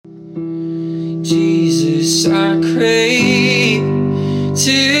Jesus, I crave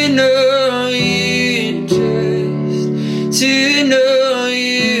to know you, just to know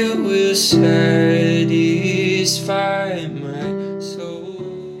you will satisfy my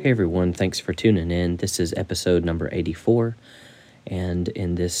soul. Hey everyone, thanks for tuning in. This is episode number 84, and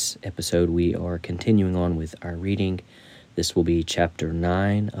in this episode we are continuing on with our reading. This will be chapter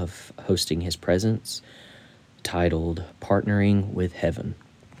 9 of Hosting His Presence, titled Partnering with Heaven.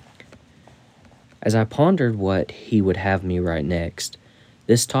 As I pondered what he would have me write next,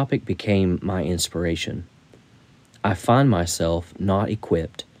 this topic became my inspiration. I find myself not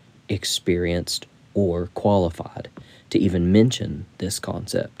equipped, experienced, or qualified to even mention this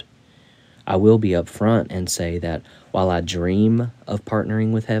concept. I will be upfront and say that while I dream of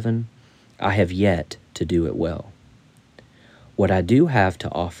partnering with heaven, I have yet to do it well. What I do have to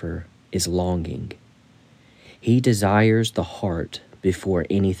offer is longing. He desires the heart before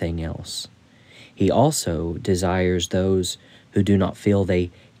anything else. He also desires those who do not feel they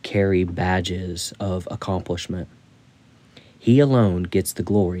carry badges of accomplishment. He alone gets the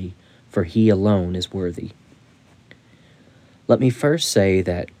glory, for he alone is worthy. Let me first say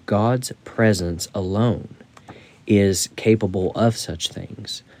that God's presence alone is capable of such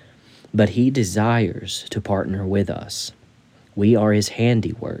things, but he desires to partner with us. We are his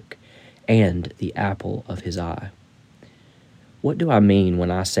handiwork and the apple of his eye. What do I mean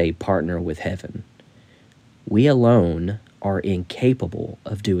when I say partner with heaven? We alone are incapable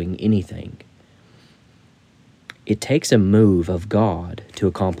of doing anything. It takes a move of God to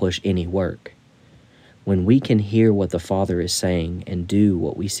accomplish any work. When we can hear what the Father is saying and do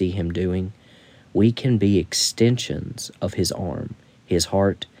what we see him doing, we can be extensions of his arm, his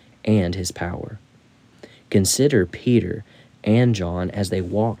heart, and his power. Consider Peter and John as they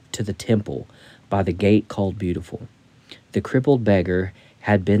walked to the temple by the gate called Beautiful. The crippled beggar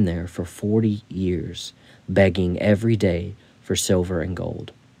had been there for 40 years, begging every day for silver and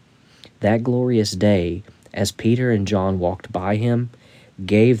gold. That glorious day, as Peter and John walked by him,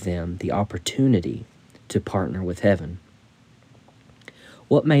 gave them the opportunity to partner with heaven.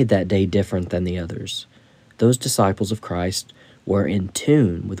 What made that day different than the others? Those disciples of Christ were in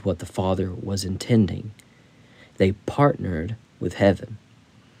tune with what the Father was intending. They partnered with heaven.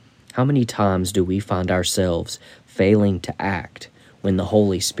 How many times do we find ourselves failing to act when the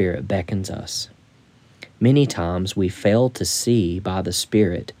Holy Spirit beckons us? Many times we fail to see by the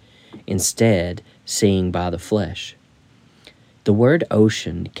Spirit, instead seeing by the flesh. The word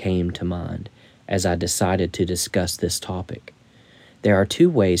ocean came to mind as I decided to discuss this topic. There are two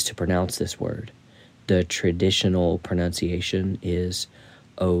ways to pronounce this word. The traditional pronunciation is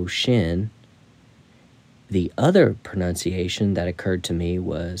ocean. The other pronunciation that occurred to me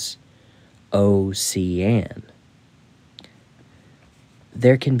was ocean.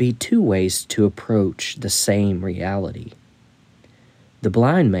 There can be two ways to approach the same reality. The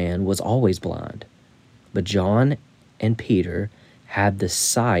blind man was always blind, but John and Peter had the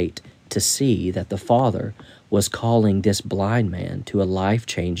sight to see that the Father was calling this blind man to a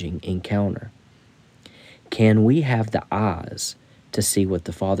life-changing encounter. Can we have the eyes to see what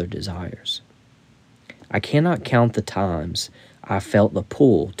the Father desires? I cannot count the times I felt the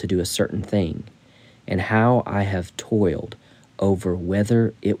pull to do a certain thing and how I have toiled over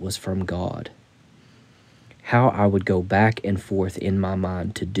whether it was from God. How I would go back and forth in my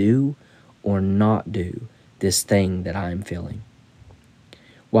mind to do or not do this thing that I am feeling.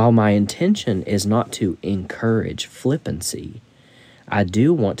 While my intention is not to encourage flippancy, I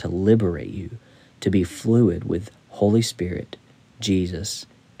do want to liberate you to be fluid with Holy Spirit, Jesus,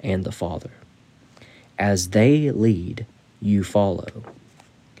 and the Father. As they lead, you follow.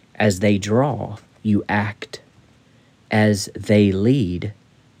 As they draw, you act. As they lead,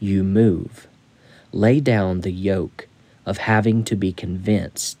 you move. Lay down the yoke of having to be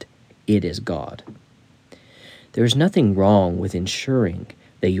convinced it is God. There is nothing wrong with ensuring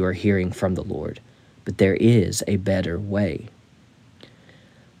that you are hearing from the Lord, but there is a better way.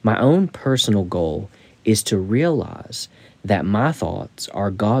 My own personal goal is to realize that my thoughts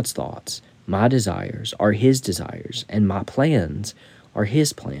are God's thoughts, my desires are his desires, and my plans are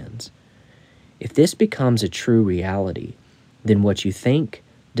his plans. If this becomes a true reality, then what you think,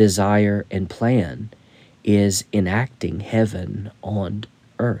 desire, and plan is enacting heaven on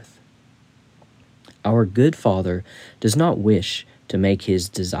earth. Our good Father does not wish to make his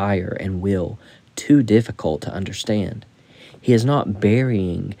desire and will too difficult to understand. He is not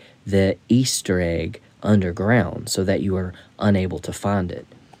burying the Easter egg underground so that you are unable to find it.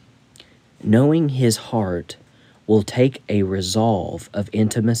 Knowing his heart will take a resolve of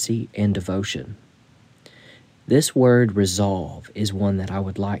intimacy and devotion. This word resolve is one that I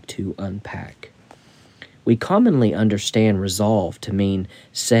would like to unpack. We commonly understand resolve to mean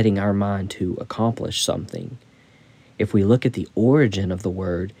setting our mind to accomplish something. If we look at the origin of the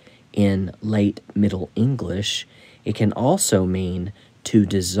word in late Middle English, it can also mean to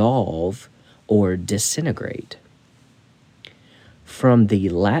dissolve or disintegrate. From the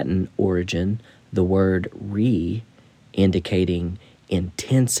Latin origin, the word re, indicating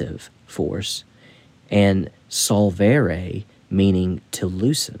intensive force, and solvere, meaning to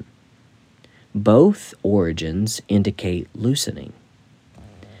loosen. Both origins indicate loosening.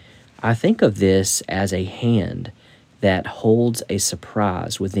 I think of this as a hand that holds a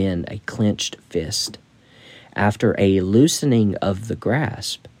surprise within a clenched fist. After a loosening of the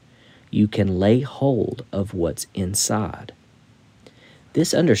grasp, you can lay hold of what's inside.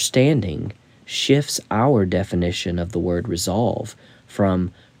 This understanding shifts our definition of the word resolve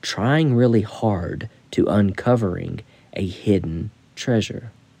from trying really hard to uncovering a hidden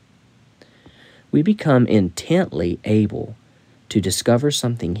treasure. We become intently able to discover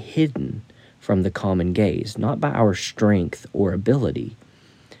something hidden from the common gaze, not by our strength or ability,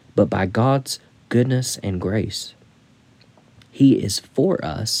 but by God's goodness and grace. He is for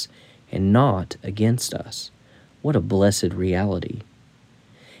us and not against us. What a blessed reality.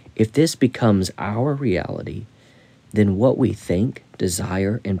 If this becomes our reality, then what we think,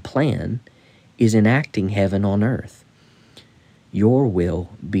 desire, and plan is enacting heaven on earth. Your will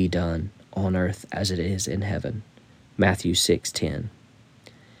be done on earth as it is in heaven. Matthew 6:10.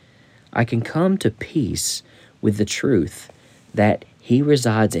 I can come to peace with the truth that He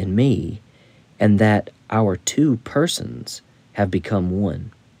resides in me and that our two persons have become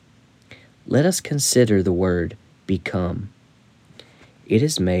one. Let us consider the word become. It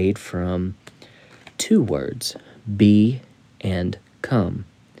is made from two words, be and come.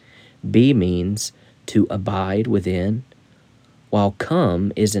 Be means to abide within, while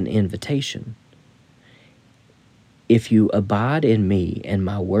come is an invitation. If you abide in me and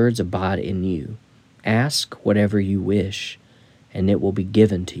my words abide in you, ask whatever you wish, and it will be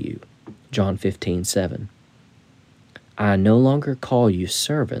given to you. John 15:7. I no longer call you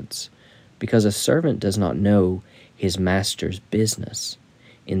servants, because a servant does not know his master's business.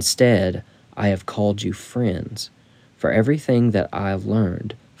 Instead, I have called you friends, for everything that I have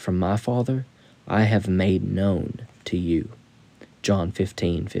learned from my Father, I have made known to you. John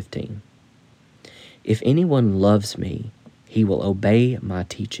 15:15. If anyone loves me, he will obey my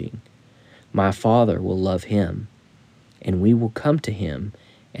teaching. My Father will love him, and we will come to him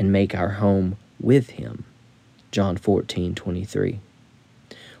and make our home with him. John 14:23.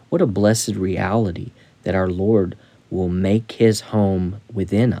 What a blessed reality that our Lord will make his home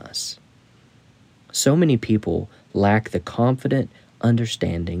within us. So many people lack the confident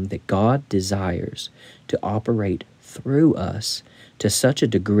understanding that God desires to operate through us to such a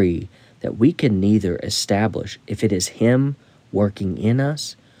degree that we can neither establish if it is Him working in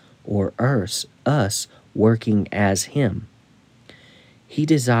us or us working as Him. He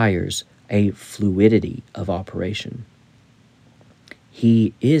desires a fluidity of operation.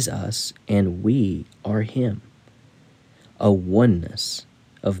 He is us and we are Him. A oneness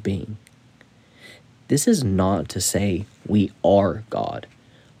of being. This is not to say we are God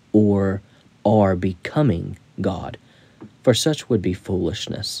or are becoming God, for such would be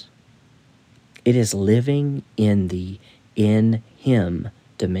foolishness. It is living in the in Him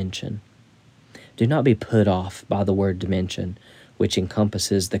dimension. Do not be put off by the word dimension, which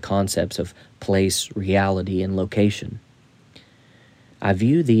encompasses the concepts of place, reality, and location. I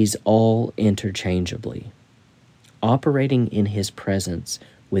view these all interchangeably. Operating in His presence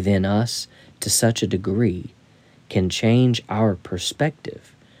within us to such a degree can change our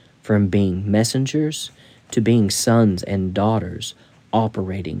perspective from being messengers to being sons and daughters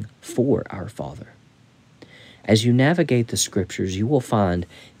operating for our Father. As you navigate the Scriptures, you will find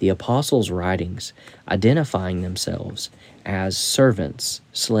the apostles' writings identifying themselves as servants,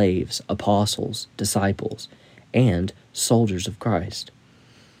 slaves, apostles, disciples, and soldiers of Christ.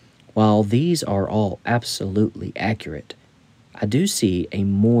 While these are all absolutely accurate, I do see a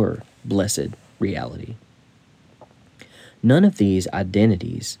more blessed reality. None of these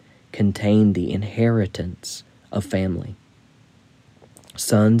identities contain the inheritance of family.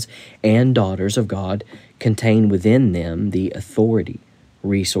 Sons and daughters of God contain within them the authority,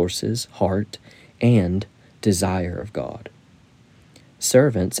 resources, heart, and desire of God.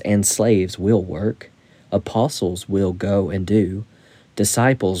 Servants and slaves will work, apostles will go and do,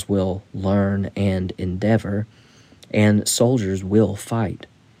 disciples will learn and endeavor, and soldiers will fight.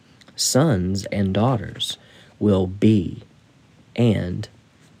 Sons and daughters will be and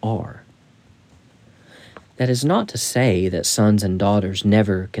are. That is not to say that sons and daughters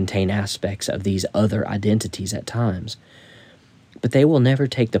never contain aspects of these other identities at times, but they will never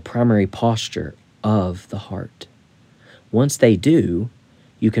take the primary posture of the heart. Once they do,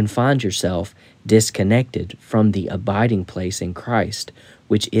 you can find yourself disconnected from the abiding place in Christ,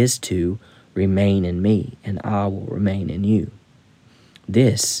 which is to remain in me, and I will remain in you.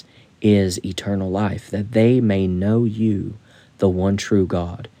 This is eternal life, that they may know you, the one true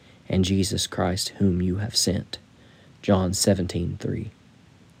God, and Jesus Christ whom you have sent. John 17:3.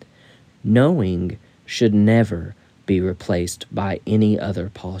 Knowing should never be replaced by any other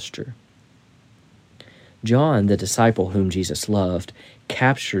posture. John, the disciple whom Jesus loved,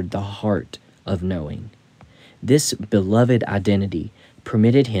 captured the heart of knowing. This beloved identity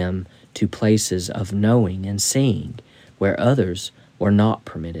permitted him to places of knowing and seeing where others were not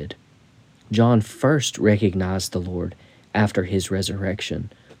permitted. John first recognized the Lord after his resurrection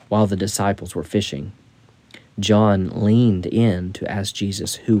while the disciples were fishing. John leaned in to ask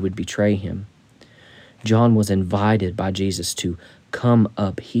Jesus who would betray him. John was invited by Jesus to come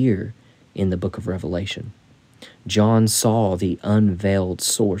up here in the book of Revelation. John saw the unveiled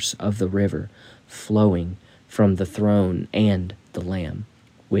source of the river flowing from the throne and the Lamb,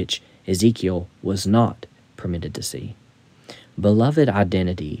 which Ezekiel was not permitted to see. Beloved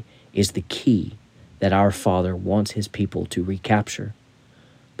identity is the key that our Father wants his people to recapture,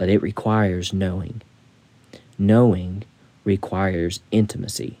 but it requires knowing. Knowing requires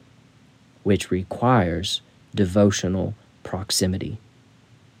intimacy, which requires devotional proximity.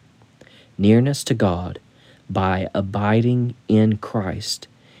 Nearness to God by abiding in Christ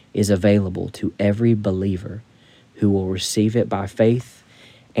is available to every believer who will receive it by faith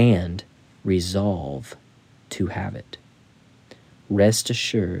and resolve to have it. Rest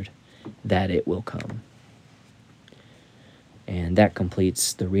assured that it will come. And that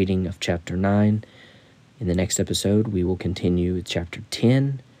completes the reading of chapter 9. In the next episode, we will continue with chapter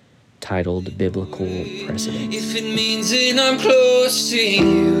 10, titled Biblical Precedents. If it means that I'm close to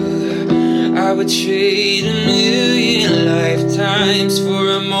you, I would trade 1,000,000 lifetimes for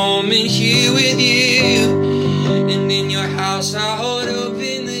a moment here with